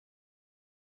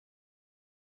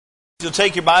You'll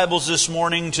take your Bibles this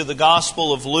morning to the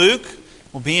Gospel of Luke.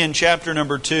 We'll be in chapter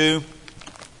number 2.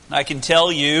 I can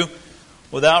tell you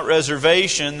without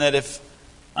reservation that if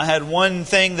I had one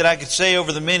thing that I could say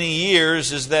over the many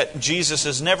years is that Jesus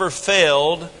has never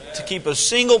failed to keep a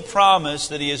single promise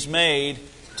that He has made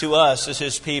to us as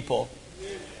His people.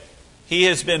 He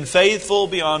has been faithful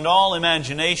beyond all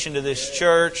imagination to this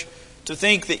church. To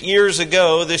think that years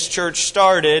ago this church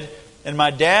started in my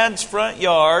dad's front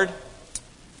yard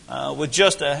with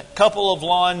just a couple of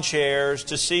lawn chairs,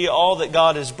 to see all that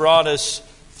God has brought us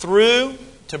through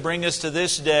to bring us to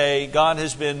this day. God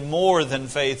has been more than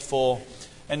faithful,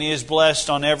 and He is blessed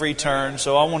on every turn.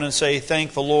 So I want to say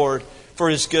thank the Lord for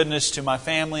His goodness to my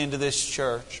family and to this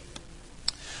church.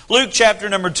 Luke chapter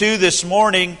number 2 this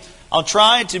morning. I'll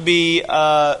try to be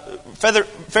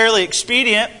fairly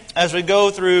expedient as we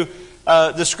go through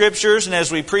the Scriptures, and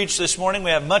as we preach this morning.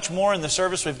 We have much more in the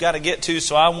service we've got to get to,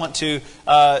 so I want to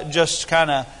just kind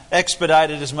of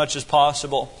expedite it as much as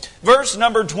possible. Verse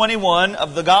number 21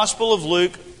 of the Gospel of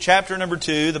Luke, chapter number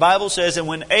 2, the Bible says, "And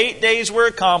when 8 days were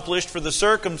accomplished for the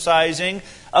circumcising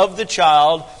of the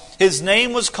child, His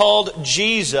name was called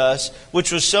Jesus,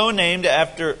 which was so named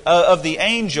after of the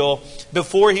angel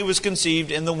before He was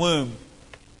conceived in the womb.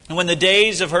 And when the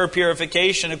days of her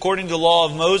purification, according to the law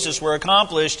of Moses, were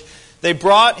accomplished, they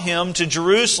brought Him to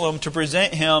Jerusalem to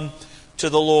present Him to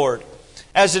the Lord.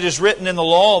 As it is written in the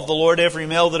law of the Lord, every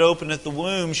male that openeth the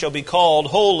womb shall be called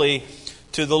holy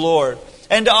to the Lord.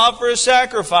 And to offer a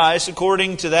sacrifice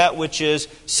according to that which is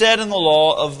said in the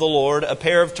law of the Lord, a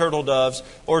pair of turtle doves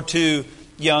or 2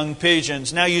 young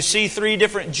pigeons." Now you see 3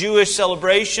 different Jewish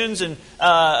celebrations and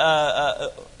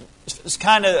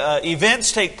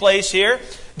events take place here.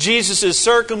 Jesus'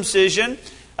 circumcision,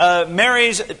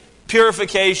 Mary's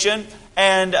purification,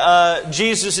 and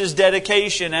Jesus'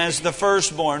 dedication as the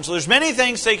firstborn. So there's many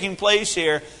things taking place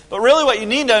here, but really what you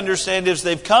need to understand is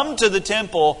they've come to the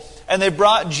temple and they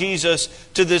brought Jesus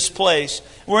to this place.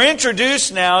 We're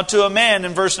introduced now to a man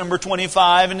in verse number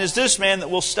 25, and is this man that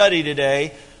we'll study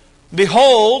today.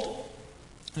 "Behold,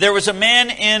 there was a man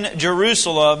in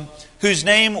Jerusalem whose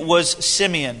name was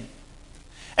Simeon.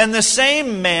 And the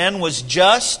same man was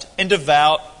just and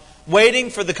devout, waiting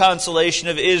for the consolation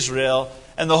of Israel,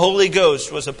 and the Holy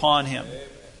Ghost was upon him.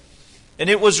 And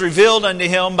it was revealed unto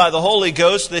him by the Holy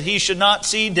Ghost that he should not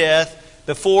see death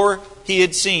before he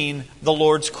had seen the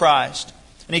Lord's Christ.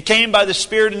 And he came by the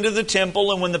Spirit into the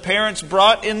temple, and when the parents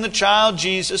brought in the child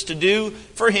Jesus to do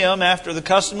for him after the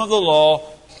custom of the law,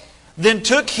 then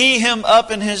took he him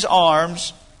up in his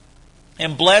arms,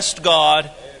 and blessed God,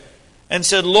 and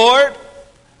said, Lord,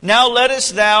 now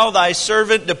lettest thou thy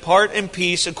servant depart in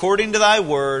peace according to thy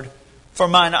word, for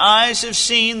mine eyes have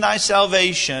seen thy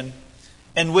salvation,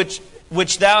 and which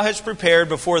thou hast prepared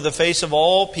before the face of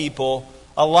all people,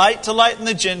 a light to lighten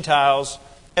the Gentiles,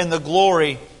 and the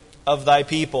glory of thy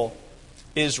people,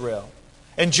 Israel.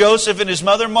 And Joseph and his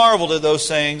mother marveled at those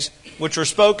things which were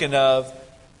spoken of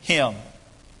him."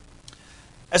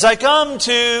 As I come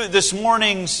to this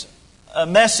morning's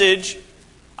message,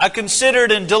 I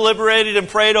considered and deliberated and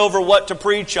prayed over what to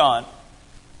preach on.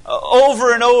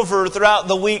 Over and over throughout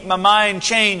the week, my mind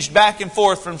changed back and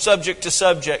forth from subject to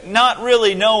subject, not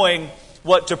really knowing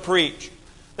what to preach.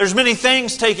 There's many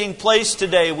things taking place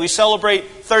today. We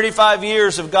celebrate 35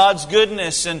 years of God's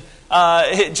goodness and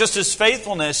just His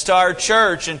faithfulness to our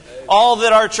church and all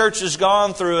that our church has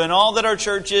gone through and all that our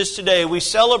church is today. We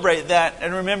celebrate that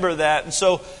and remember that. And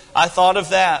so I thought of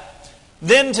that.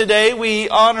 Then today we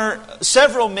honor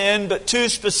several men, but 2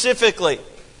 specifically.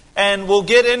 And we'll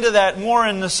get into that more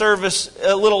in the service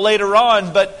a little later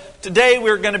on. But today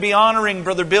we're going to be honoring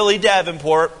Brother Billy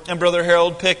Davenport and Brother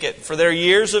Harold Pickett for their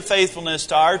years of faithfulness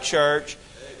to our church.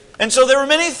 And so there were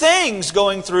many things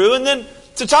going through. And then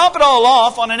to top it all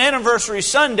off, on an anniversary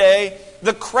Sunday,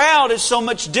 the crowd is so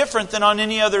much different than on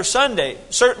any other Sunday.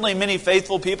 Certainly many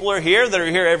faithful people are here that are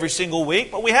here every single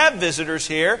week, but we have visitors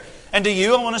here. And to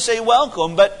you, I want to say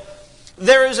welcome. But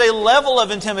there is a level of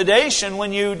intimidation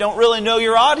when you don't really know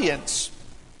your audience.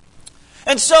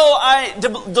 And so I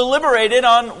deliberated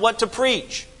on what to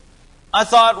preach. I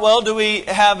thought, well, do we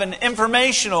have an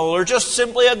informational or just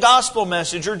simply a gospel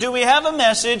message? Or do we have a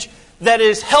message that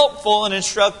is helpful and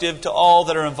instructive to all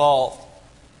that are involved?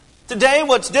 Today,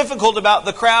 what's difficult about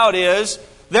the crowd is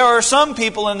there are some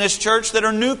people in this church that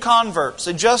are new converts.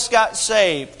 They just got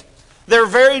saved. They're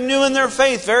very new in their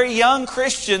faith, very young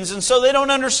Christians, and so they don't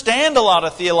understand a lot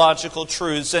of theological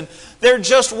truths. And they're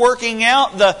just working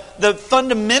out the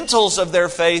fundamentals of their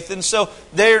faith, and so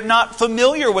they're not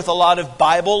familiar with a lot of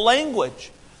Bible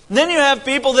language. Then you have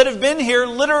people that have been here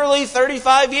literally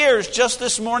 35 years. Just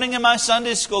this morning in my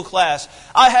Sunday school class,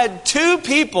 I had 2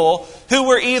 people who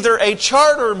were either a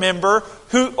charter member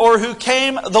or who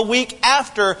came the week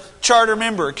after charter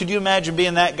member. Could you imagine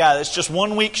being that guy that's just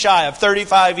 1 week shy of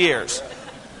 35 years?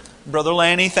 Brother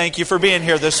Lanny, thank you for being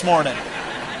here this morning.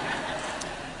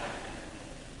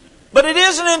 But it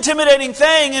is an intimidating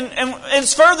thing, and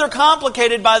it's further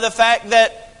complicated by the fact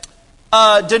that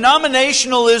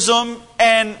denominationalism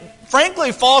and,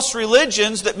 frankly, false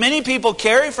religions that many people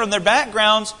carry from their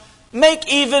backgrounds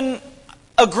make even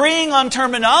agreeing on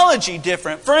terminology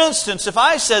different. For instance, if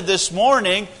I said this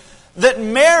morning that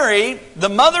Mary, the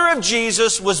mother of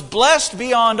Jesus, was blessed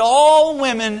beyond all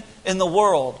women in the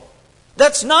world,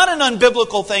 that's not an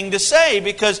unbiblical thing to say,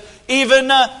 because even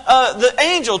the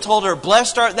angel told her,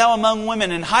 "Blessed art thou among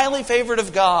women and highly favored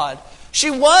of God." She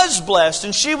was blessed,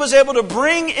 and she was able to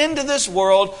bring into this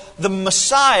world the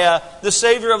Messiah, the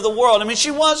Savior of the world. I mean,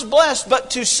 she was blessed, but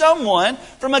to someone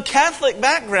from a Catholic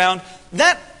background,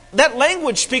 that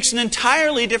language speaks an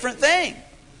entirely different thing.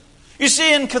 You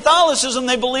see, in Catholicism,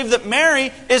 they believe that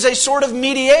Mary is a sort of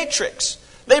mediatrix.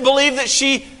 They believe that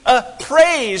she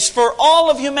prays for all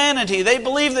of humanity. They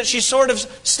believe that she sort of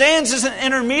stands as an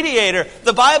intermediator.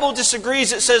 The Bible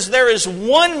disagrees. It says there is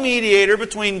one mediator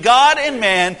between God and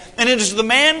man, and it is the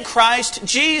man Christ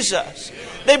Jesus.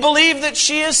 They believe that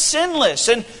she is sinless.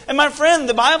 And my friend,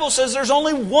 the Bible says there's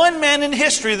only one man in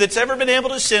history that's ever been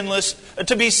able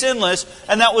to be sinless,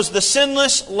 and that was the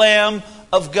sinless Lamb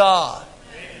of God.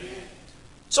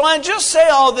 So I just say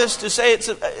all this to say it's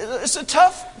a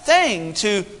tough thing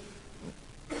to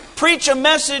preach a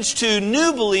message to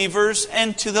new believers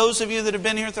and to those of you that have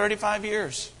been here 35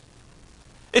 years.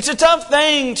 It's a tough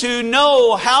thing to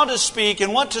know how to speak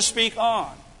and what to speak on.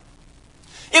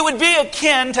 It would be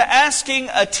akin to asking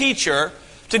a teacher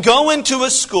to go into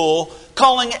a school,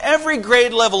 calling every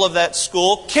grade level of that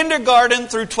school, kindergarten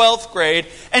through 12th grade,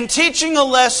 and teaching a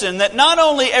lesson that not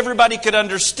only everybody could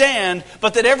understand,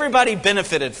 but that everybody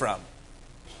benefited from.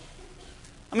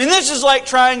 I mean, this is like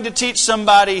trying to teach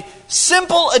somebody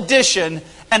simple addition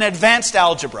and advanced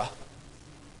algebra.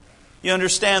 You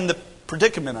understand the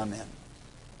predicament I'm in.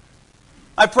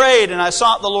 I prayed and I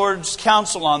sought the Lord's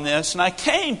counsel on this, and I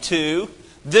came to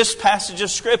this passage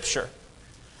of Scripture.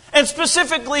 And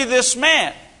specifically this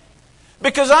man.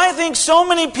 Because I think so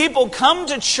many people come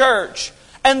to church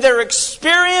and their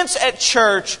experience at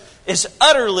church is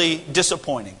utterly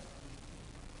disappointing.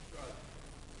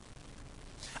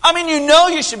 I mean, you know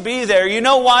you should be there. You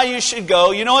know why you should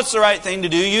go. You know it's the right thing to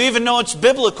do. You even know it's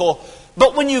biblical.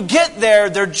 But when you get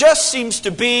there, there just seems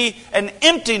to be an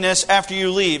emptiness after you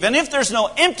leave. And if there's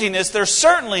no emptiness, there's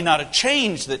certainly not a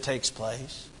change that takes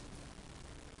place.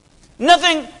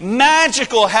 Nothing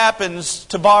magical happens,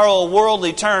 to borrow a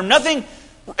worldly term. Nothing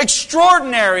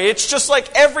extraordinary. It's just like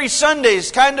every Sunday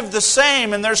is kind of the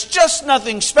same, and there's just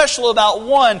nothing special about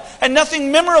one and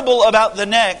nothing memorable about the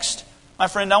next. My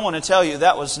friend, I want to tell you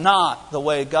that was not the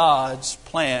way God's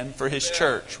plan for His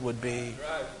church would be.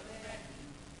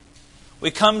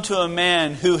 We come to a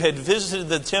man who had visited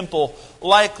the temple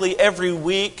likely every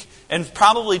week and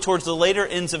probably towards the later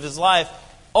ends of his life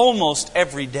almost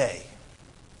every day.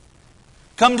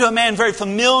 Come to a man very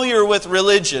familiar with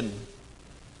religion,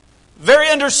 very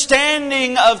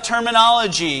understanding of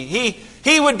terminology.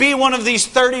 He would be one of these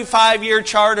 35-year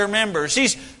charter members.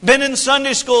 He's been in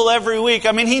Sunday school every week.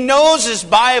 I mean, he knows his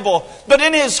Bible, but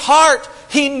in his heart,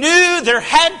 he knew there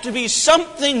had to be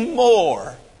something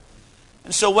more.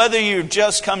 And so whether you've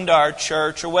just come to our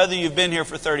church or whether you've been here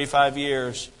for 35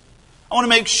 years, I want to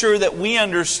make sure that we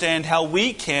understand how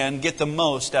we can get the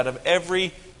most out of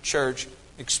every church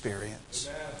experience.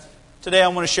 Today I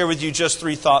want to share with you just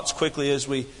 3 thoughts quickly as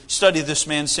we study this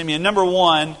man Simeon. Number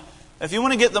 1, if you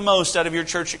want to get the most out of your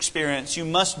church experience, you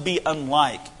must be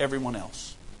unlike everyone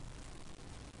else.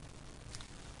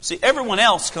 See, everyone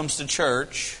else comes to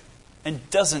church and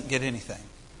doesn't get anything.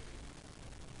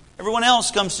 Everyone else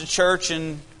comes to church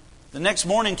and the next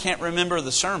morning can't remember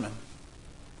the sermon.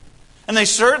 And they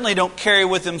certainly don't carry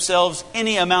with themselves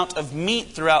any amount of meat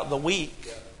throughout the week.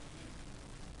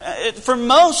 For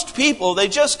most people, they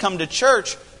just come to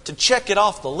church to check it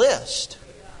off the list.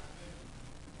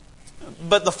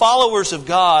 But the followers of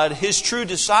God, His true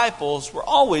disciples, were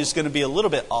always going to be a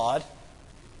little bit odd.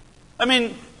 I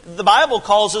mean, the Bible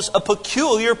calls us a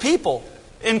peculiar people.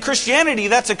 In Christianity,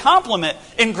 that's a compliment.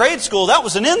 In grade school, that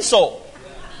was an insult.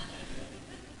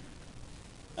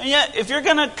 And yet, if you're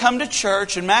going to come to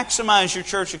church and maximize your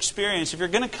church experience, if you're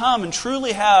going to come and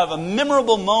truly have a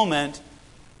memorable moment,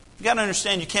 you've got to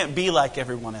understand you can't be like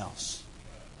everyone else.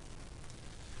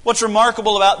 What's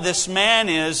remarkable about this man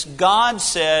is God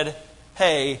said,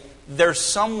 hey, there's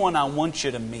someone I want you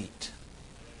to meet.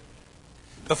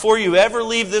 Before you ever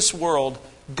leave this world,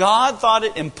 God thought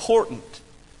it important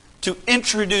to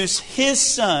introduce His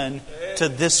Son to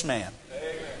this man.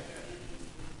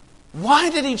 Why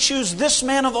did He choose this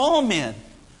man of all men?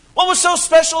 What was so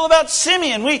special about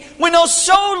Simeon? We know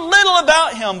so little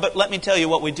about him, but let me tell you,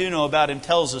 what we do know about him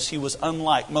tells us he was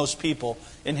unlike most people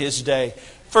in his day.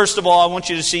 First of all, I want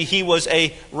you to see he was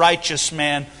a righteous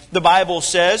man. The Bible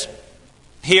says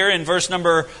here in verse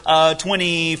number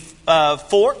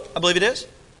 24, I believe it is.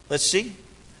 Let's see.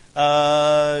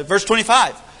 Verse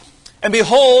 25. And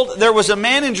behold, there was a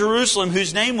man in Jerusalem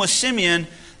whose name was Simeon.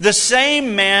 The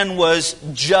same man was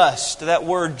just. That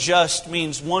word just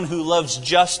means one who loves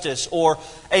justice, or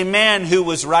a man who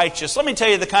was righteous. Let me tell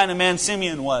you the kind of man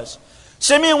Simeon was.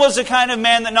 Simeon was the kind of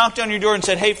man that knocked on your door and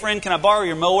said, hey friend, can I borrow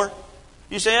your mower?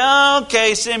 You say,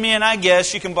 okay, Simeon, I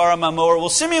guess you can borrow my mower. Well,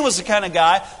 Simeon was the kind of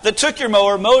guy that took your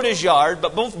mower, mowed his yard,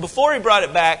 but before he brought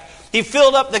it back, he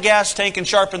filled up the gas tank and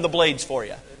sharpened the blades for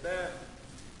you. Amen.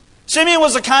 Simeon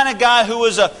was the kind of guy who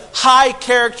was a high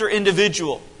character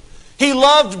individual. He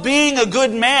loved being a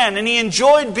good man, and he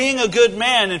enjoyed being a good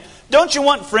man. And don't you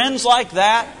want friends like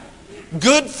that?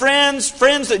 Good friends,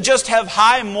 friends that just have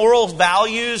high moral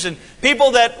values, and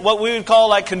people that what we would call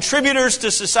like contributors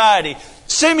to society.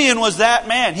 Simeon was that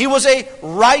man. He was a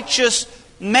righteous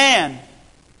man.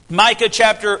 Micah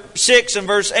chapter 6 and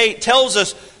verse 8 tells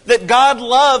us that God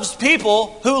loves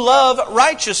people who love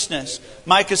righteousness.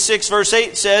 Micah 6 verse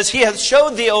 8 says, He hath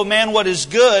showed thee, O man, what is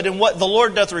good, and what the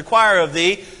Lord doth require of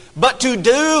thee, but to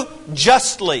do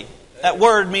justly. That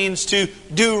word means to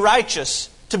do righteous.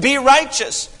 To be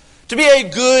righteous. To be a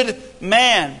good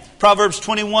man. Proverbs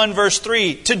 21 verse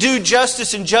 3. To do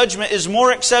justice and judgment is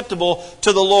more acceptable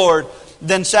to the Lord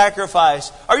than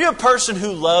sacrifice. Are you a person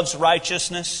who loves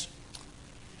righteousness?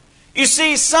 You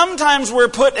see, sometimes we're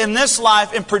put in this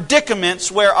life in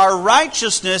predicaments where our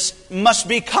righteousness must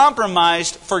be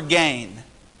compromised for gain.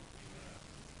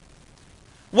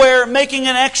 Where making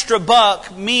an extra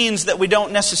buck means that we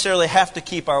don't necessarily have to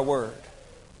keep our word.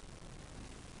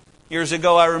 Years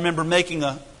ago, I remember making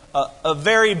a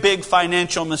very big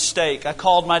financial mistake. I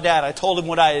called my dad. I told him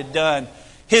what I had done.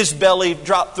 His belly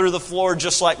dropped through the floor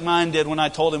just like mine did when I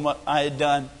told him what I had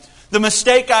done. The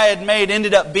mistake I had made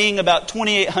ended up being about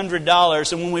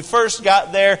 $2,800. And when we first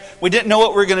got there, we didn't know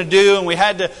what we were going to do. And we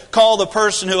had to call the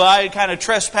person who I had kind of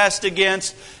trespassed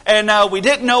against. And we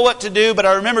didn't know what to do. But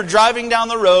I remember driving down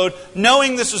the road,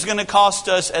 knowing this was going to cost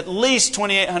us at least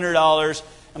 $2,800.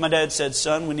 And my dad said,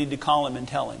 son, we need to call him and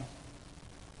tell him.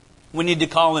 We need to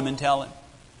call him and tell him.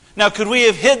 Now, could we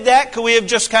have hid that? Could we have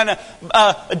just kind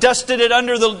of dusted it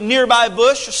under the nearby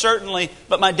bush? Certainly.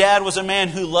 But my dad was a man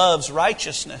who loves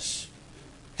righteousness.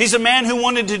 He's a man who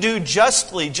wanted to do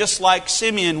justly, just like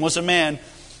Simeon was a man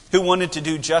who wanted to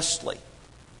do justly.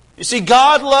 You see,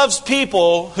 God loves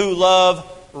people who love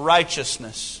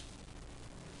righteousness.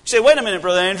 You say, wait a minute,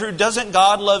 Brother Andrew, doesn't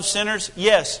God love sinners?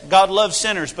 Yes, God loves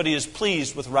sinners, but He is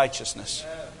pleased with righteousness.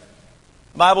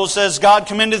 The Bible says God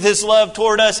commendeth His love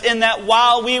toward us in that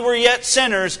while we were yet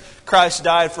sinners, Christ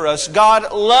died for us.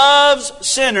 God loves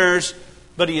sinners,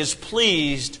 but He is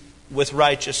pleased with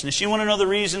righteousness. You want to know the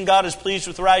reason God is pleased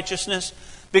with righteousness?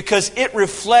 Because it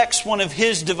reflects one of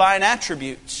His divine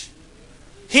attributes.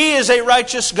 He is a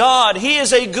righteous God. He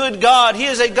is a good God. He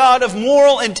is a God of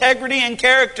moral integrity and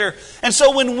character. And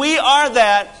so when we are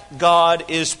that, God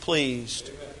is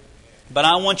pleased. But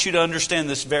I want you to understand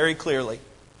this very clearly.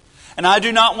 And I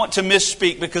do not want to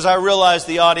misspeak because I realize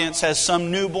the audience has some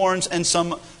newborns and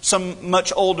some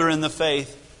much older in the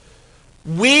faith.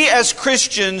 We as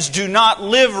Christians do not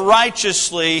live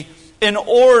righteously in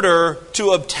order to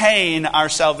obtain our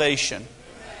salvation.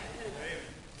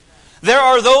 There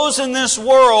are those in this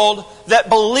world that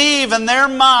believe in their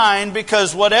mind,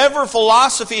 because whatever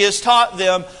philosophy has taught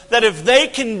them, that if they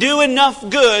can do enough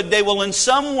good, they will in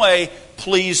some way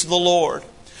please the Lord.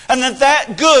 And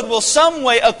that good will some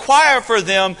way acquire for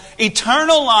them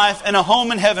eternal life and a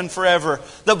home in heaven forever.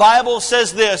 The Bible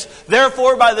says this,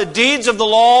 therefore by the deeds of the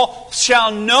law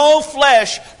shall no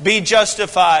flesh be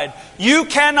justified. You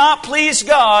cannot please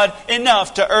God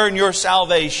enough to earn your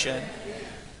salvation.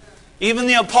 Even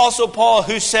the Apostle Paul,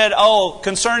 who said,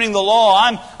 concerning the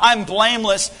law, I'm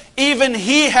blameless. Even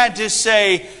he had to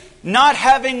say, not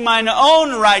having mine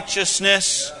own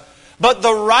righteousness, but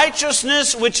the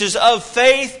righteousness which is of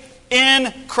faith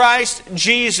in Christ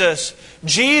Jesus.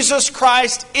 Jesus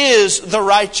Christ is the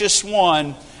righteous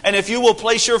one. And if you will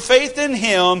place your faith in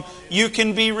Him, you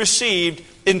can be received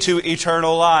into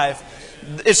eternal life.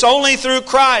 It's only through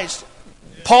Christ.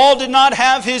 Paul did not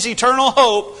have his eternal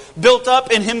hope built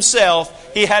up in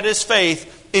himself. He had his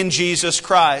faith in Jesus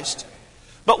Christ.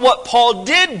 But what Paul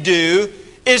did do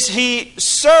is he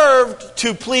served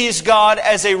to please God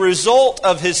as a result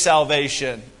of his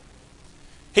salvation.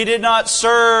 He did not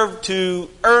serve to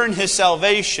earn his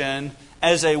salvation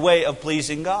as a way of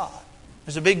pleasing God.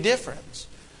 There's a big difference.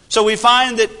 So we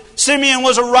find that Simeon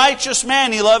was a righteous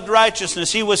man. He loved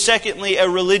righteousness. He was, secondly, a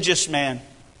religious man.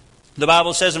 The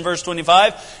Bible says in verse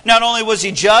 25, not only was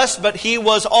he just, but he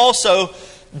was also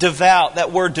devout.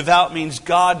 That word devout means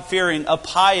God-fearing, a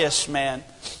pious man.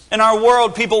 In our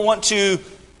world, people want to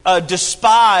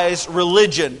despise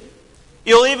religion.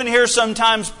 You'll even hear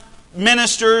sometimes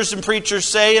ministers and preachers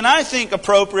say, and I think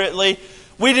appropriately,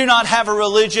 we do not have a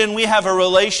religion, we have a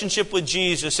relationship with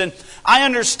Jesus. And I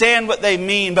understand what they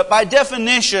mean, but by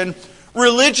definition,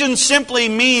 religion simply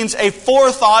means a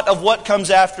forethought of what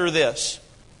comes after this.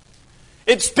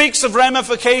 It speaks of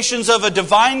ramifications of a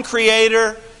divine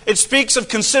creator. It speaks of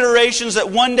considerations that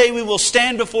one day we will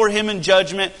stand before Him in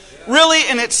judgment. Really,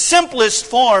 in its simplest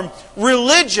form,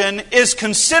 religion is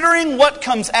considering what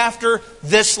comes after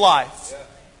this life.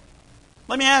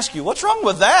 Let me ask you, what's wrong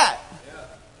with that?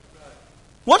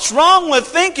 What's wrong with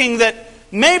thinking that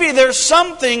maybe there's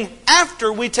something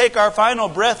after we take our final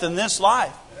breath in this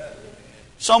life?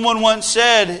 Someone once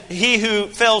said, he who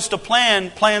fails to plan,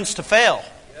 plans to fail.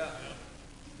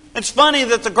 It's funny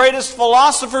that the greatest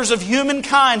philosophers of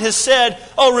humankind has said,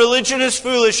 oh, religion is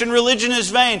foolish and religion is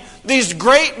vain. These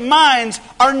great minds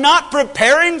are not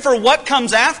preparing for what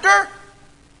comes after,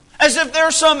 as if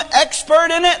they're some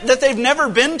expert in it that they've never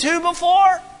been to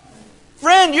before.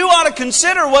 Friend, you ought to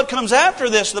consider what comes after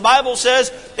this. The Bible says,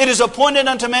 it is appointed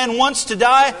unto man once to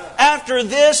die. After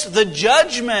this, the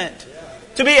judgment.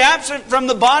 To be absent from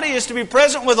the body is to be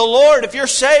present with the Lord. If you're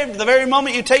saved, the very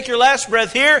moment you take your last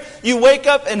breath here, you wake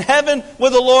up in heaven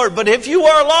with the Lord. But if you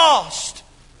are lost,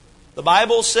 the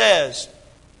Bible says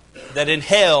that in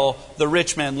hell the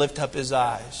rich man lift up his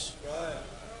eyes.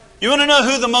 You want to know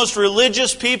who the most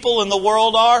religious people in the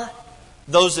world are?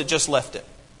 Those that just left it.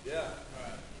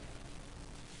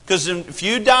 Because if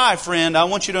you die, friend, I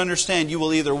want you to understand, you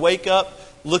will either wake up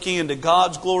looking into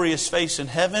God's glorious face in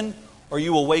heaven, or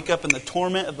you will wake up in the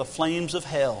torment of the flames of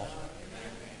hell.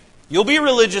 You'll be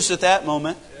religious at that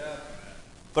moment.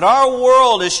 But our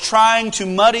world is trying to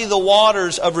muddy the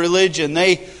waters of religion.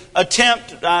 They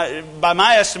attempt, by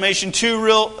my estimation, two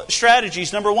real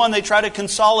strategies. Number one, they try to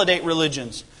consolidate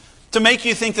religions, to make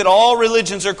you think that all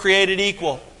religions are created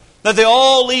equal, that they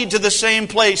all lead to the same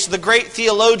place. The great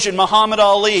theologian Muhammad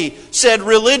Ali said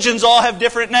religions all have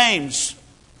different names,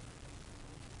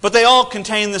 but they all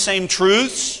contain the same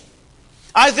truths.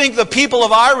 I think the people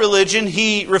of our religion,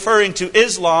 he referring to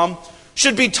Islam,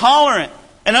 should be tolerant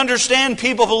and understand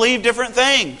people believe different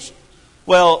things.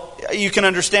 Well, you can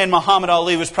understand Muhammad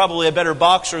Ali was probably a better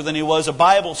boxer than he was a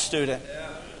Bible student.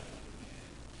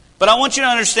 But I want you to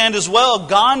understand as well,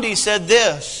 Gandhi said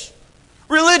this: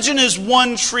 religion is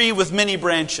one tree with many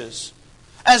branches.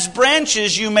 As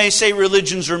branches, you may say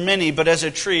religions are many, but as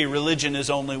a tree, religion is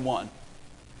only one.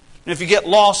 And if you get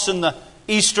lost in the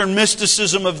Eastern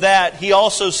mysticism of that, he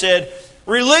also said,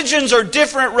 religions are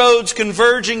different roads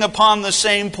converging upon the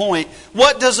same point.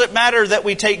 What does it matter that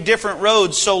we take different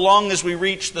roads so long as we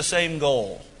reach the same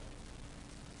goal?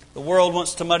 The world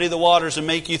wants to muddy the waters and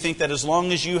make you think that as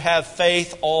long as you have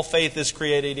faith, all faith is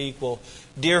created equal.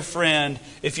 Dear friend,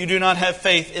 if you do not have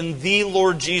faith in the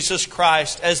Lord Jesus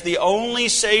Christ as the only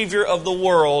Savior of the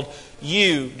world,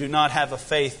 you do not have a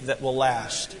faith that will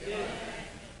last.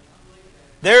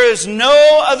 There is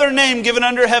no other name given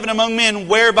under heaven among men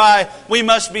whereby we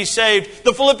must be saved.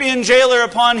 The Philippian jailer,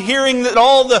 upon hearing that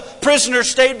all the prisoners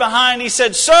stayed behind, he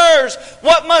said, sirs,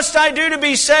 what must I do to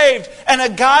be saved? And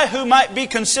a guy who might be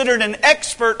considered an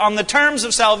expert on the terms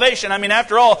of salvation, I mean,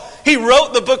 after all, he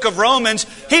wrote the book of Romans,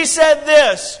 he said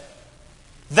this: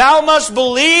 thou must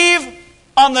believe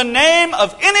on the name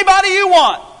of anybody you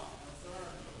want.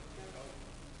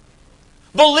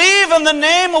 Believe in the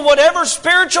name of whatever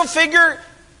spiritual figure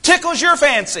tickles your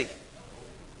fancy.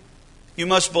 You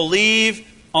must believe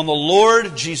on the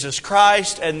Lord Jesus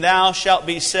Christ, and thou shalt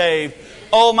be saved.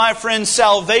 Oh, my friend,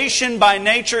 salvation by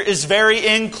nature is very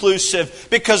inclusive,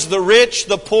 because the rich,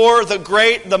 the poor, the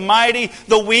great, the mighty,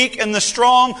 the weak, and the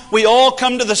strong, we all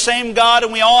come to the same God,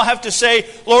 and we all have to say,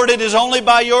 Lord, it is only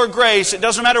by your grace. It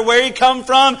doesn't matter where you come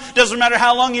from. It doesn't matter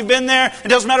how long you've been there. It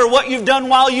doesn't matter what you've done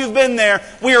while you've been there.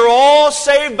 We are all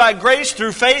saved by grace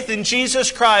through faith in Jesus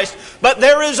Christ. But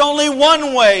there is only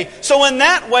one way. So in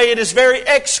that way, it is very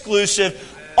exclusive.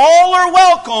 All are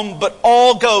welcome, but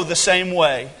all go the same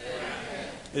way.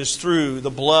 Is through the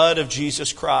blood of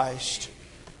Jesus Christ.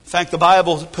 In fact, the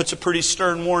Bible puts a pretty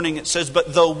stern warning. It says,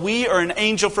 "But though we or an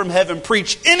angel from heaven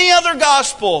preach any other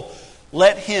gospel,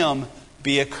 let him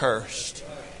be accursed."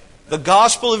 The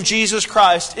gospel of Jesus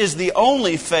Christ is the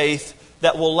only faith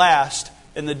that will last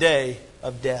in the day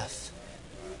of death.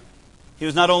 He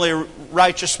was not only a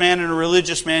righteous man and a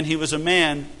religious man, he was a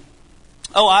man.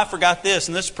 Oh, I forgot this,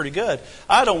 and this is pretty good.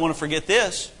 I don't want to forget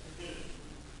this.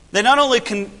 They not only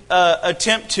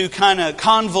attempt to kind of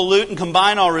convolute and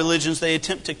combine all religions, they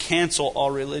attempt to cancel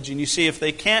all religion. You see, if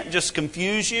they can't just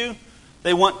confuse you,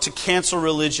 they want to cancel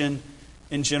religion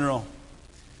in general.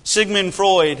 Sigmund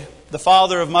Freud, the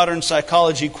father of modern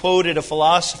psychology, quoted a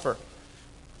philosopher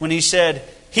when he said,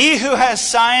 "He who has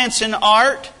science and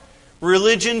art,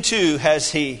 religion too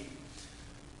has he.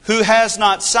 Who has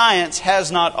not science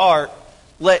has not art,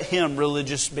 let him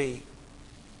religious be."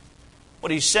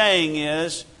 What he's saying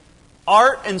is,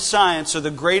 art and science are the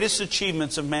greatest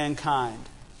achievements of mankind.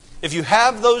 If you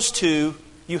have those two,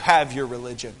 you have your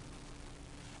religion.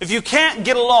 If you can't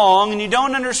get along and you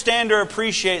don't understand or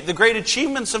appreciate the great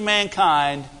achievements of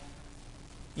mankind,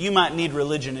 you might need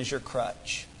religion as your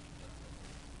crutch.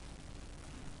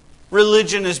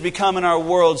 Religion has become in our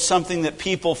world something that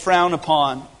people frown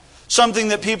upon. Something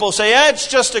that people say, it's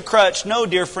just a crutch. No,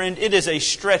 dear friend, it is a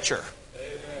stretcher.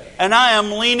 Amen. And I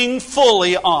am leaning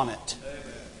fully on it.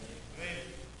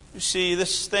 You see,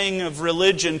 this thing of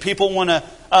religion, people want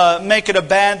to make it a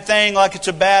bad thing, like it's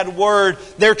a bad word.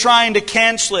 They're trying to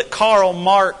cancel it. Karl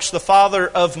Marx, the father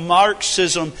of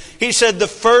Marxism, he said the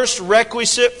first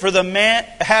requisite for the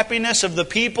happiness of the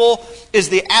people is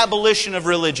the abolition of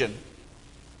religion.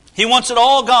 He wants it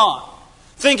all gone,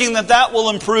 thinking that that will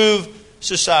improve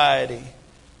society.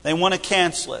 They want to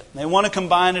cancel it. They want to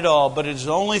combine it all, but it is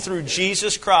only through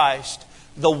Jesus Christ,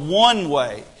 the one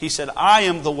way. He said, "I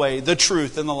am the way, the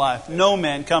truth, and the life. No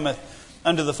man cometh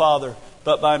unto the Father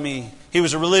but by me." He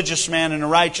was a religious man and a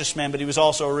righteous man, but he was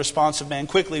also a responsive man.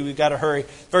 Quickly, we've got to hurry.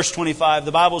 Verse 25,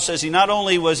 the Bible says he not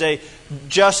only was a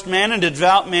just man and a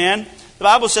devout man, the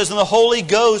Bible says, "And the Holy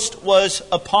Ghost was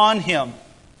upon him.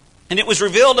 And it was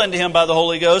revealed unto him by the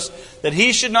Holy Ghost that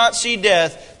he should not see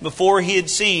death before he had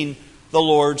seen the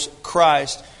Lord's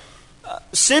Christ."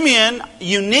 Simeon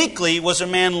uniquely was a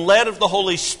man led of the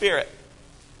Holy Spirit.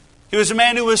 He was a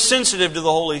man who was sensitive to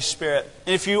the Holy Spirit.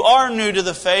 And if you are new to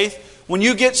the faith, when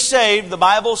you get saved, the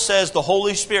Bible says the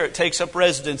Holy Spirit takes up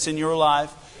residence in your life.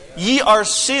 Ye are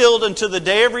sealed unto the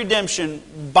day of redemption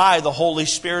by the Holy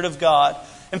Spirit of God.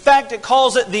 In fact, it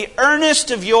calls it the earnest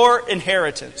of your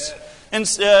inheritance. And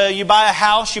you buy a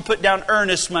house, you put down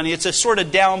earnest money. It's a sort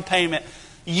of down payment.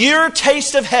 Your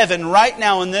taste of heaven right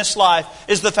now in this life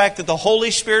is the fact that the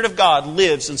Holy Spirit of God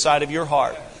lives inside of your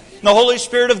heart. And the Holy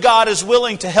Spirit of God is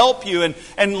willing to help you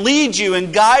and lead you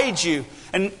and guide you.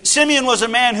 And Simeon was a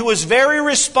man who was very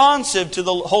responsive to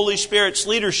the Holy Spirit's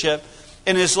leadership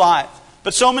in his life.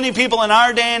 But so many people in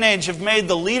our day and age have made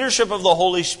the leadership of the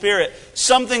Holy Spirit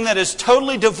something that is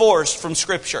totally divorced from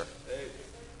Scripture.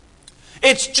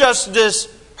 It's just this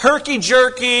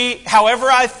herky-jerky, however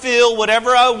I feel,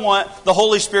 whatever I want, the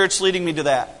Holy Spirit's leading me to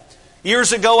that.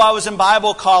 Years ago, I was in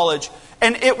Bible college,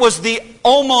 and it was the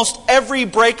almost every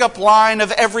breakup line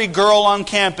of every girl on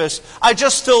campus. I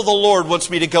just feel the Lord wants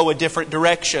me to go a different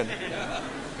direction.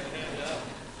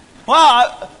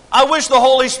 Well, I wish the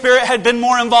Holy Spirit had been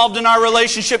more involved in our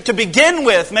relationship to begin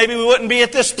with. Maybe we wouldn't be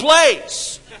at this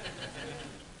place.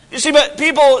 You see, but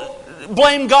people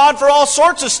blame God for all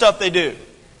sorts of stuff they do.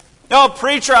 "Oh,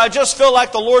 preacher, I just feel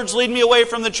like the Lord's leading me away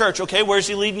from the church." Okay, where's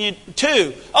He leading you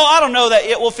to? "Oh, I don't know that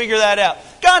yet. We'll figure that out."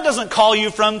 God doesn't call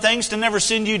you from things to never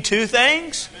send you to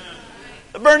things.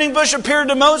 The burning bush appeared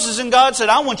to Moses and God said,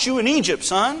 "I want you in Egypt,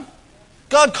 son."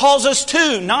 God calls us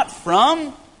to, not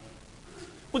from.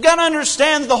 We've got to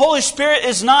understand that the Holy Spirit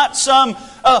is not some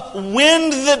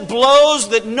wind that blows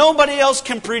that nobody else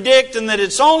can predict and that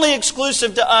it's only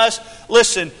exclusive to us.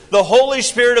 Listen, the Holy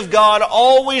Spirit of God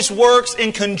always works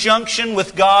in conjunction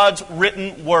with God's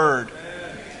written Word.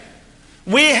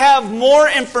 We have more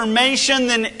information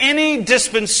than any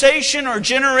dispensation or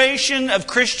generation of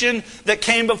Christian that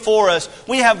came before us.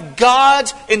 We have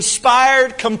God's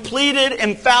inspired, completed,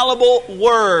 infallible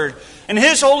Word. And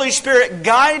His Holy Spirit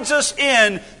guides us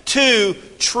in to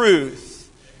truth.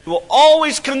 He will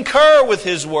always concur with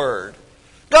His Word.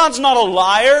 God's not a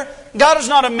liar. God is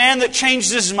not a man that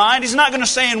changes his mind. He's not going to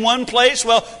say in one place,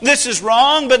 "Well, this is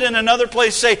wrong," but in another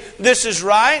place say, "This is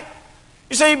right."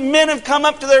 You see, men have come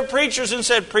up to their preachers and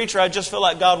said, "Preacher, I just feel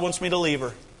like God wants me to leave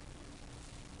her."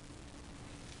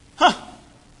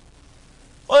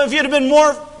 Well, if you'd have been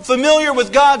more familiar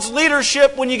with God's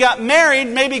leadership when you got married,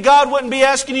 maybe God wouldn't be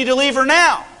asking you to leave her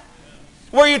now.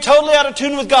 Were you totally out of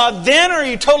tune with God then, or are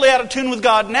you totally out of tune with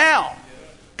God now?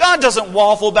 God doesn't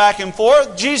waffle back and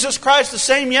forth. Jesus Christ the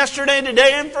same yesterday,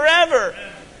 today, and forever.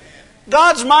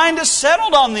 God's mind is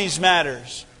settled on these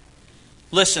matters.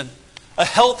 Listen, a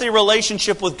healthy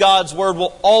relationship with God's Word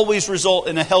will always result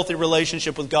in a healthy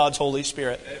relationship with God's Holy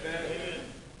Spirit. Amen.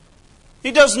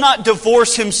 He does not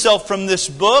divorce Himself from this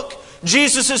book.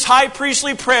 Jesus' high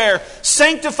priestly prayer,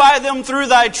 sanctify them through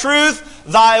Thy truth.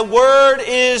 Thy Word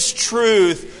is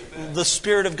truth. The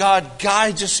Spirit of God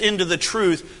guides us into the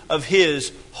truth of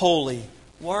His holy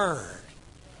Word.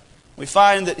 We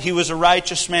find that He was a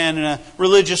righteous man and a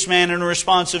religious man and a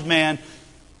responsive man.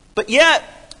 But yet,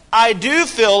 I do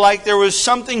feel like there was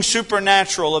something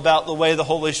supernatural about the way the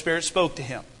Holy Spirit spoke to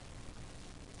Him.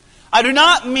 I do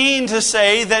not mean to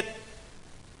say that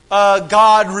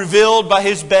God revealed by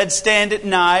His bedstand at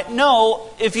night. No,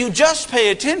 if you just pay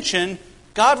attention,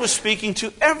 God was speaking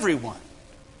to everyone.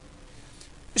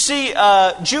 You see,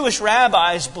 Jewish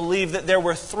rabbis believe that there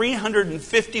were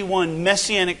 351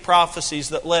 messianic prophecies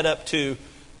that led up to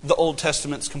the Old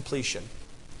Testament's completion.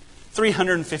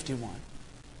 351.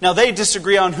 Now, they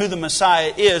disagree on who the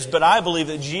Messiah is, but I believe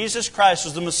that Jesus Christ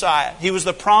was the Messiah. He was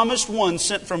the promised one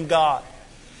sent from God.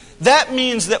 That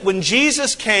means that when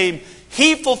Jesus came,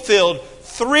 He fulfilled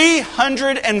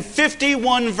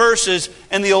 351 verses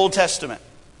in the Old Testament.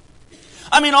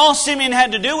 I mean, all Simeon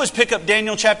had to do was pick up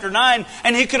Daniel chapter 9,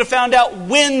 and he could have found out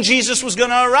when Jesus was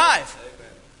going to arrive.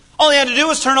 All he had to do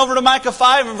was turn over to Micah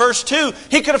 5 and verse 2.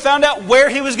 He could have found out where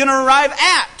He was going to arrive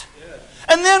at.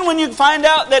 And then when you find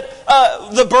out that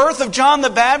the birth of John the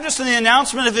Baptist and the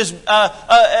announcement of his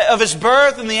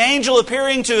birth and the angel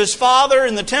appearing to his father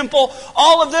in the temple,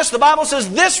 all of this, the Bible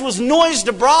says, this was noised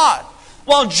abroad.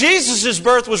 While Jesus'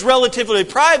 birth was relatively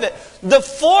private, the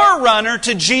forerunner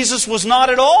to Jesus was not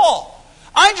at all.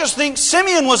 I just think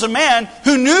Simeon was a man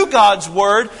who knew God's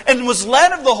Word and was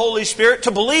led of the Holy Spirit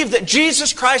to believe that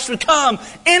Jesus Christ would come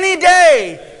any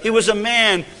day. He was a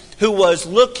man who was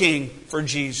looking for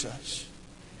Jesus.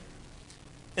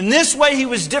 In this way, he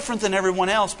was different than everyone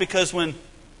else, because when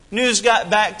news got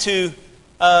back to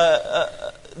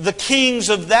the kings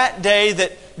of that day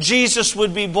that Jesus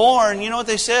would be born, you know what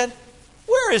they said?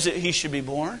 Where is it He should be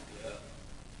born?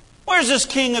 Where's this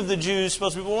King of the Jews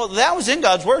supposed to be born? Well, that was in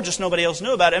God's Word, just nobody else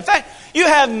knew about it. In fact, you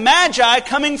have Magi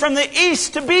coming from the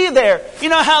east to be there. You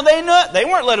know how they knew it? They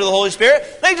weren't led of the Holy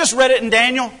Spirit. They just read it in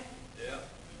Daniel.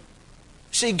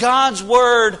 See, God's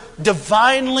Word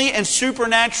divinely and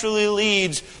supernaturally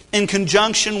leads in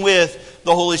conjunction with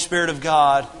the Holy Spirit of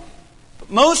God. But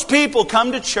most people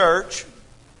come to church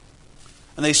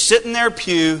and they sit in their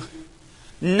pew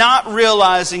not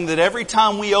realizing that every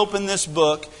time we open this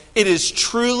book, it is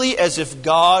truly as if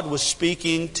God was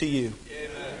speaking to you.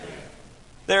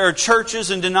 There are churches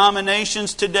and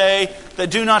denominations today that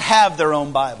do not have their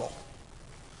own Bible.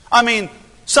 I mean,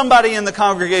 somebody in the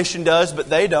congregation does, but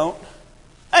they don't.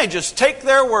 Hey, just take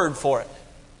their word for it.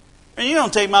 And you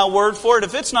don't take my word for it.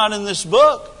 If it's not in this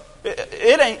book,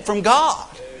 it ain't from God.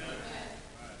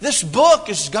 This book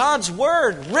is God's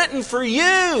Word written for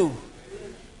you.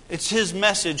 It's His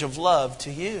message of love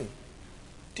to you.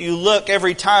 Do you look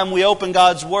every time we open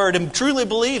God's Word and truly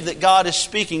believe that God is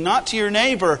speaking, not to your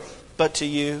neighbor, but to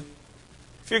you?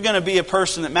 If you're going to be a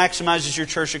person that maximizes your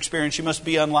church experience, you must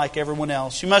be unlike everyone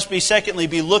else. You must be, secondly,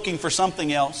 be looking for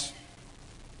something else.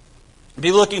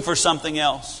 Be looking for something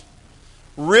else.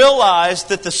 Realize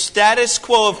that the status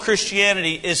quo of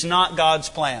Christianity is not God's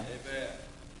plan. Amen.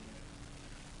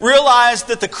 Realize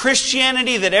that the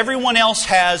Christianity that everyone else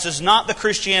has is not the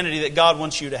Christianity that God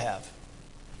wants you to have.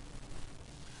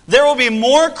 There will be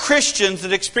more Christians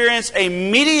that experience a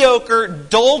mediocre,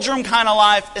 doldrum kind of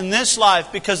life in this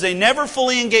life because they never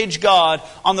fully engage God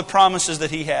on the promises that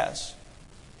He has.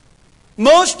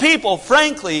 Most people,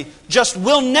 frankly, just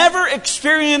will never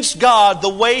experience God the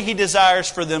way He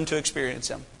desires for them to experience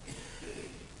Him.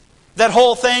 That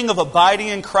whole thing of abiding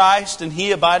in Christ and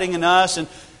He abiding in us, and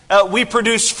we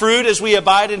produce fruit as we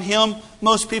abide in Him,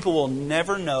 most people will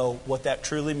never know what that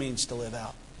truly means to live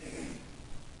out.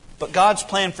 But God's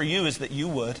plan for you is that you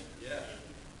would.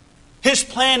 His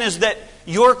plan is that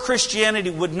your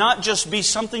Christianity would not just be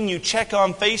something you check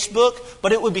on Facebook,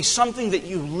 but it would be something that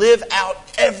you live out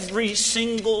every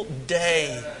single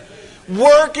day.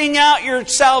 Working out your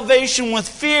salvation with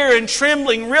fear and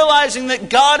trembling, realizing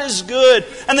that God is good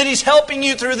and that He's helping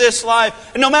you through this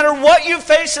life. And no matter what you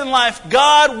face in life,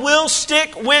 God will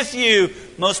stick with you.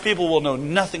 Most people will know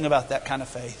nothing about that kind of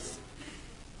faith.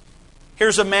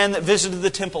 Here's a man that visited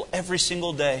the temple every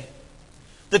single day.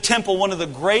 The temple, one of the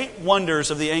great wonders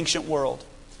of the ancient world.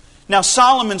 Now,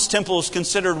 Solomon's temple is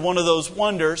considered one of those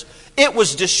wonders. It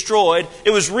was destroyed.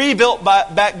 It was rebuilt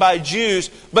back by Jews.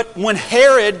 But when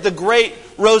Herod the Great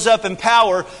rose up in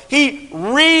power, he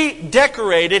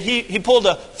redecorated. He pulled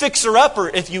a fixer-upper,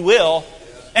 if you will.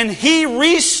 And he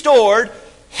restored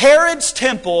Herod's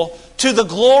temple to the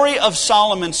glory of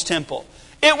Solomon's temple.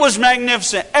 It was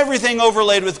magnificent. Everything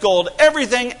overlaid with gold.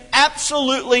 Everything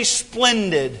absolutely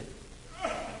splendid.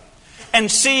 And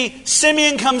see,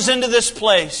 Simeon comes into this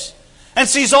place and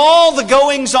sees all the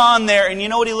goings on there. And you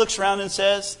know what he looks around and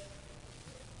says?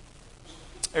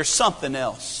 There's something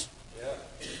else.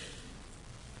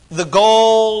 The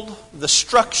gold, the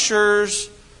structures,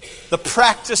 the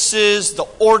practices, the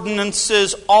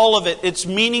ordinances, all of it. It's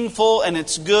meaningful and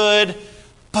it's good.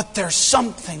 But there's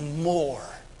something more.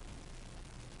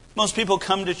 Most people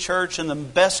come to church and the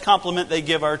best compliment they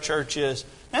give our church is,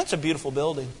 "Man, it's a beautiful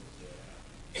building.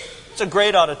 It's a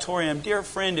great auditorium." Dear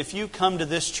friend, if you come to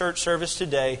this church service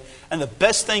today and the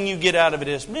best thing you get out of it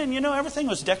is, "Man, you know, everything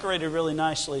was decorated really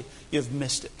nicely," you've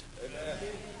missed it.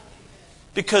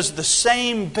 Because the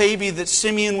same baby that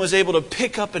Simeon was able to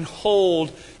pick up and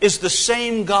hold is the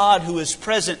same God who is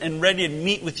present and ready to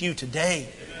meet with you today.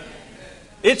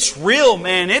 It's real,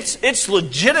 man. It's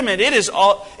legitimate. It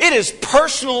is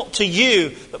personal to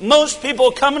you. But most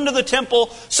people come into the temple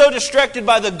so distracted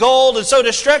by the gold and so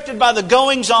distracted by the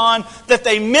goings on that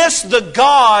they miss the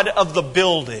God of the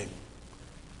building.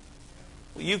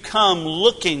 You come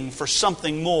looking for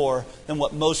something more than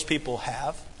what most people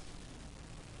have.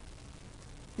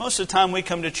 Most of the time we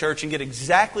come to church and get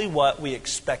exactly what we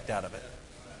expect out of it.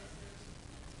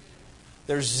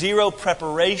 There's zero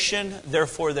preparation,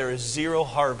 therefore there is zero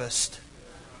harvest.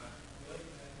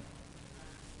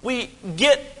 We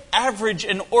get average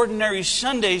and ordinary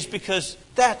Sundays because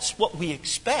that's what we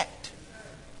expect.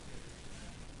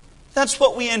 That's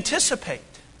what we anticipate.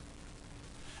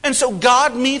 And so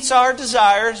God meets our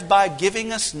desires by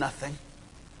giving us nothing,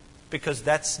 because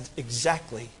that's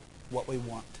exactly what we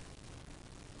want.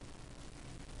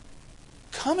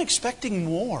 Come expecting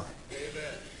more.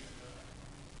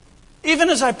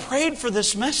 Even as I prayed for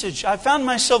this message, I found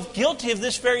myself guilty of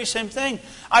this very same thing.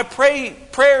 I pray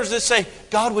prayers that say,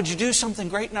 "God, would you do something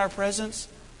great in our presence?"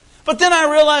 But then I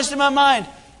realized in my mind,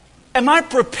 am I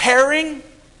preparing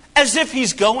as if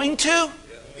He's going to?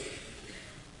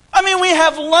 I mean, we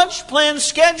have lunch plans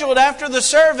scheduled after the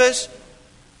service.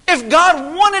 If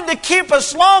God wanted to keep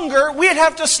us longer, we'd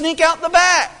have to sneak out the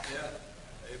back.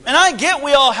 And I get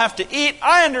we all have to eat.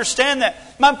 I understand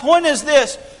that. My point is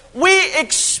this. We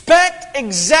expect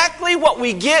exactly what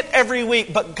we get every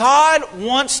week, but God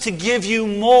wants to give you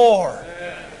more.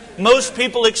 Most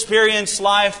people experience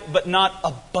life, but not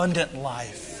abundant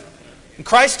life. And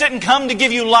Christ didn't come to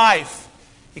give you life.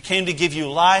 He came to give you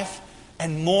life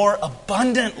and more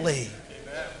abundantly.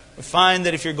 We find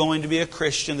that if you're going to be a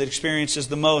Christian that experiences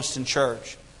the most in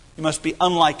church, you must be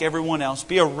unlike everyone else.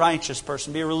 Be a righteous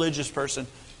person. Be a religious person.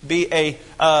 Be a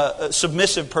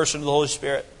submissive person to the Holy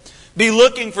Spirit. Be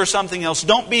looking for something else.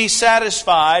 Don't be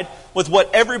satisfied with what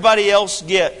everybody else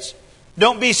gets.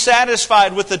 Don't be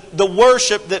satisfied with the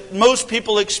worship that most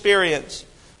people experience.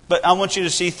 But I want you to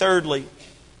see thirdly,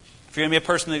 if you're going to be a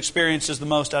person that experiences the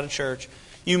most out of church,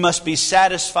 you must be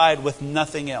satisfied with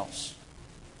nothing else.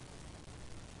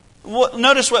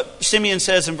 Notice what Simeon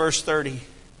says in verse 30.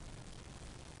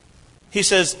 He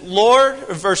says,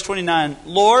 verse 29,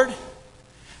 "Lord,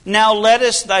 now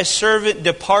lettest thy servant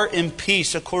depart in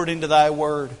peace according to thy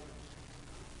word.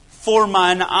 For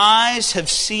mine eyes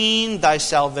have seen thy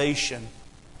salvation."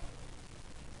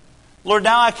 Lord,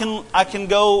 now I can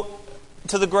go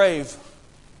to the grave.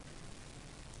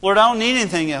 Lord, I don't need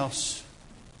anything else.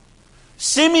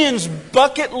 Simeon's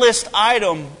bucket list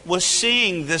item was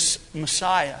seeing this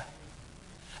Messiah.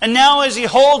 And now as he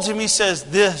holds him, he says,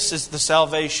 "This is the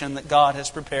salvation that God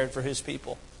has prepared for His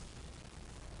people."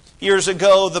 Years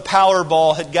ago, the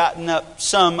Powerball had gotten up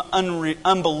some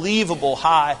unbelievable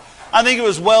high. I think it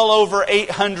was well over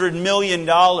 $800 million.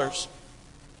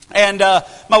 And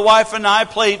my wife and I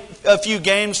played a few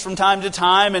games from time to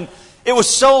time. And it was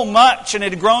so much, and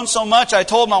it had grown so much. I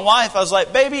told my wife, I was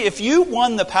like, "Baby, if you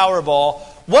won the Powerball,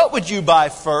 what would you buy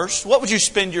first? What would you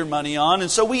spend your money on?" And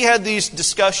so we had these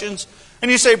discussions. And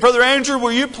you say, "Brother Andrew,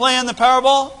 were you playing the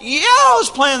Powerball?" "Yeah, I was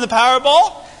playing the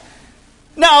Powerball."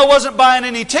 Now, I wasn't buying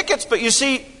any tickets, but you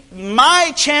see,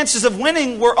 my chances of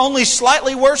winning were only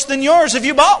slightly worse than yours if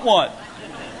you bought one.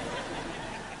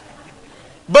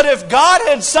 But if God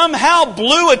had somehow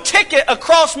blew a ticket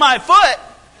across my foot,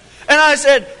 and I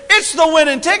said, "It's the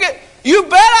winning ticket," you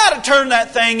bet I'd have turned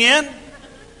that thing in.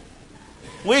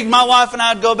 My wife and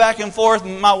I would go back and forth,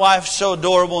 and my wife's so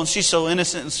adorable, and she's so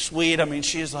innocent and sweet. I mean,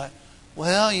 she's like,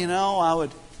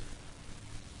 well,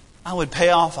 I would pay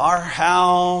off our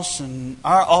house and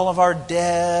all of our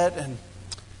debt, and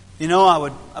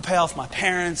I'd pay off my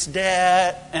parents'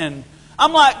 debt. And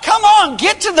I'm like, come on,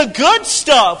 get to the good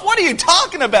stuff. What are you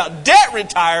talking about? Debt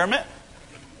retirement?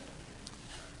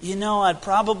 I'd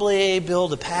probably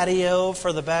build a patio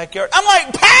for the backyard. I'm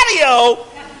like, patio?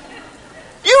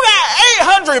 You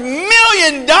got $800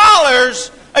 million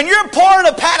and you're pouring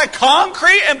a pad of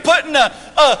concrete and putting a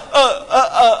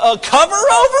cover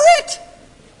over it?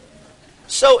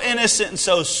 So innocent and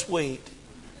so sweet.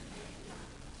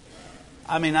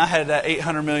 I mean, I had that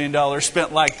 $800 million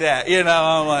spent like that.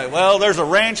 I'm like, well, there's a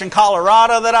ranch in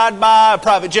Colorado that I'd buy, a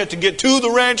private jet to get to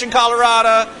the ranch in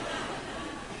Colorado.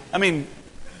 I mean,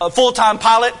 a full-time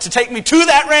pilot to take me to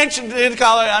that ranch in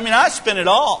Colorado. I mean, I spent it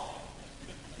all.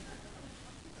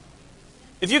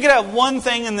 If you could have one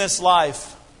thing in this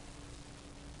life,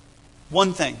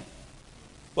 one thing,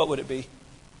 what would it be?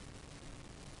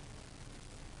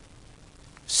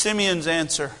 Simeon's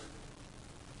answer: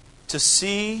 to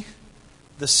see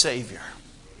the Savior.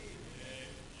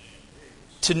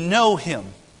 To know Him.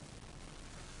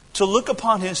 To look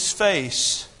upon His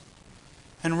face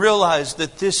and realize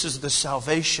that this is the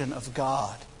salvation of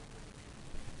God.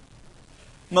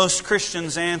 Most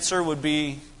Christians' answer would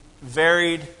be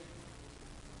varied,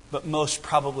 but most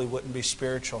probably wouldn't be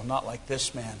spiritual, not like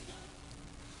this man.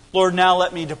 Lord, now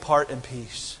let me depart in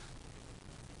peace.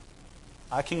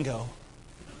 I can go.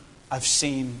 I've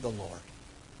seen the Lord.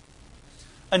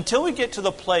 Until we get to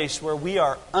the place where we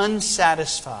are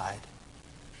unsatisfied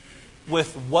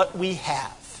with what we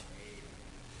have,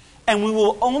 and we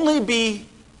will only be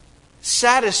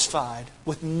satisfied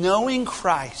with knowing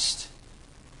Christ,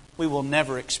 we will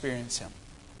never experience Him.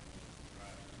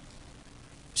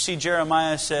 See,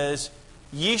 Jeremiah says,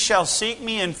 "Ye shall seek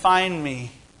me and find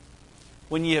me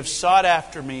when ye have sought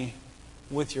after me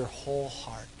with your whole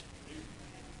heart."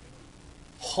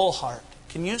 Whole heart.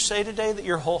 Can you say today that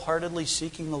you're wholeheartedly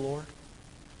seeking the Lord?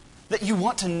 That you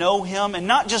want to know Him, and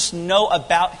not just know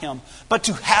about Him, but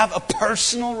to have a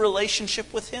personal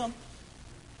relationship with Him?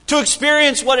 To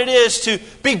experience what it is to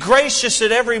be gracious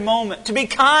at every moment, to be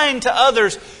kind to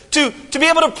others, to be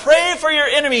able to pray for your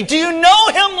enemy. Do you know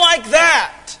Him like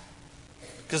that?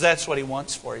 Because that's what He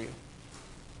wants for you.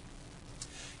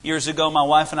 Years ago, my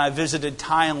wife and I visited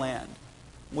Thailand.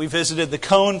 We visited the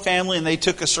Cohn family, and they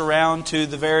took us around to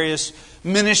the various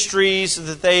ministries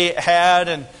that they had,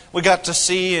 and we got to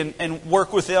see and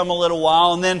work with them a little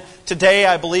while. And then today,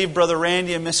 I believe Brother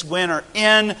Randy and Miss Gwen are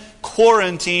in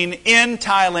quarantine in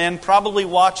Thailand, probably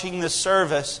watching this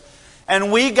service.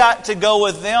 And we got to go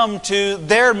with them to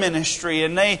their ministry,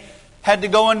 and they had to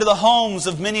go into the homes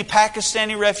of many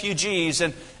Pakistani refugees.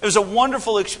 And it was a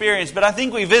wonderful experience, but I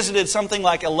think we visited something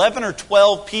like 11 or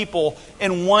 12 people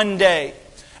in one day.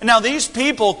 Now, these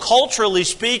people, culturally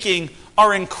speaking,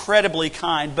 are incredibly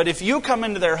kind. But if you come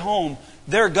into their home,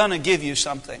 they're going to give you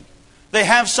something. They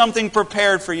have something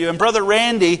prepared for you. And Brother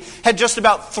Randy had just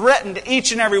about threatened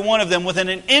each and every one of them within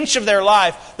an inch of their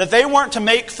life that they weren't to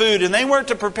make food and they weren't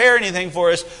to prepare anything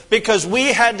for us because we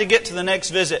had to get to the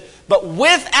next visit. But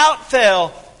without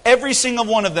fail, every single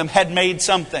one of them had made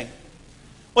something.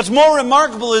 What's more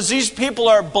remarkable is these people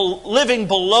are living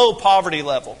below poverty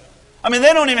level. I mean,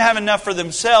 they don't even have enough for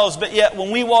themselves, but yet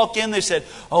when we walk in, they said,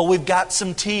 "Oh, we've got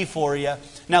some tea for you."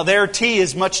 Now, their tea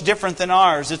is much different than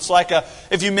ours. It's like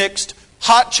if you mixed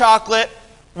hot chocolate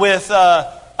with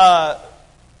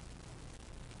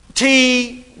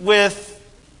tea with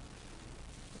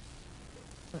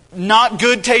not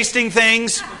good tasting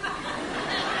things.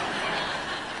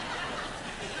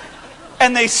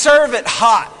 And they serve it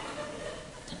hot.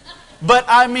 But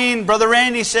I mean, Brother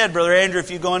Randy said, "Brother Andrew,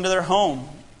 if you go into their home,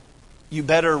 you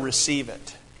better receive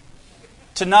it."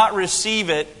 To not receive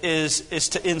it is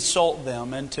to insult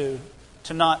them and to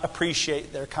not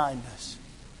appreciate their kindness.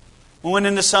 We went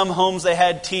into some homes, they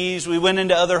had teas. We went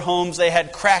into other homes, they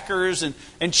had crackers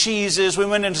and cheeses. We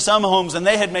went into some homes and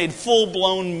they had made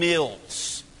full-blown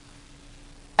meals.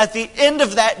 At the end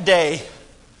of that day,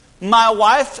 my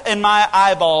wife and my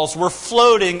eyeballs were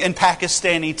floating in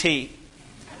Pakistani tea.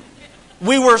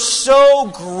 We were so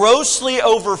grossly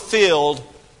overfilled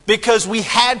because we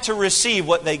had to receive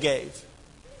what they gave.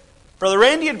 Brother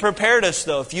Randy had prepared us,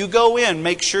 though. If you go in,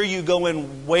 make sure you go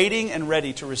in waiting and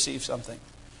ready to receive something.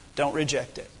 Don't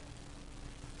reject it.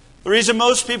 The reason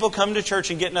most people come to church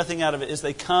and get nothing out of it is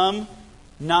they come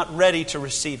not ready to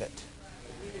receive it.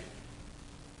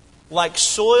 Like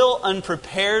soil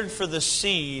unprepared for the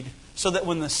seed, so that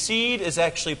when the seed is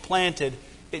actually planted,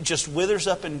 it just withers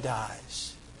up and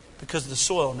dies because the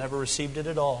soil never received it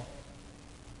at all.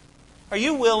 Are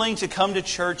you willing to come to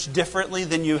church differently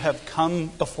than you have come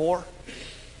before?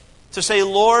 To say,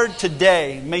 Lord,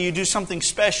 today, may you do something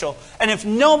special. And if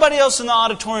nobody else in the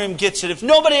auditorium gets it, if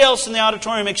nobody else in the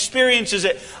auditorium experiences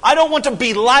it, I don't want to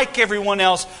be like everyone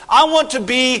else. I want to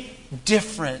be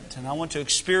different. And I want to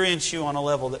experience you on a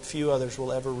level that few others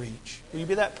will ever reach. Will you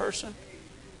be that person?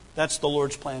 That's the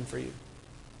Lord's plan for you.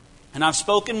 And I've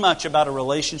spoken much about a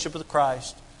relationship with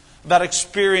Christ, about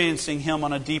experiencing Him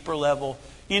on a deeper level.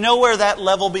 You know where that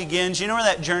level begins? You know where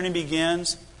that journey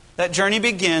begins? That journey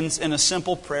begins in a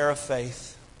simple prayer of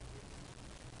faith.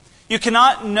 You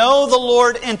cannot know the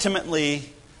Lord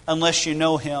intimately unless you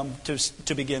know Him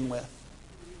to begin with.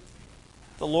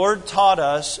 The Lord taught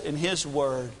us in His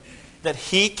Word that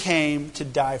He came to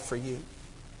die for you.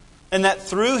 And that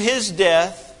through His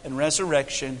death and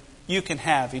resurrection, you can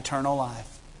have eternal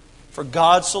life. For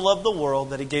God so loved the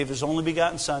world that He gave His only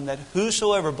begotten Son, that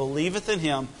whosoever believeth in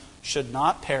Him should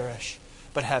not perish,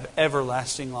 but have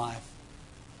everlasting life.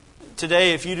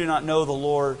 Today, if you do not know the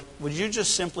Lord, would you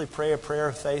just simply pray a prayer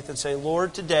of faith and say,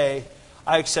 Lord, today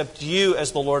I accept You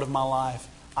as the Lord of my life.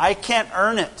 I can't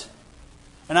earn it.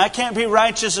 And I can't be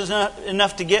righteous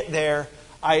enough to get there.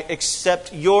 I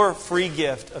accept Your free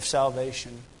gift of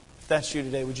salvation. If that's you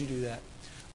today, would you do that?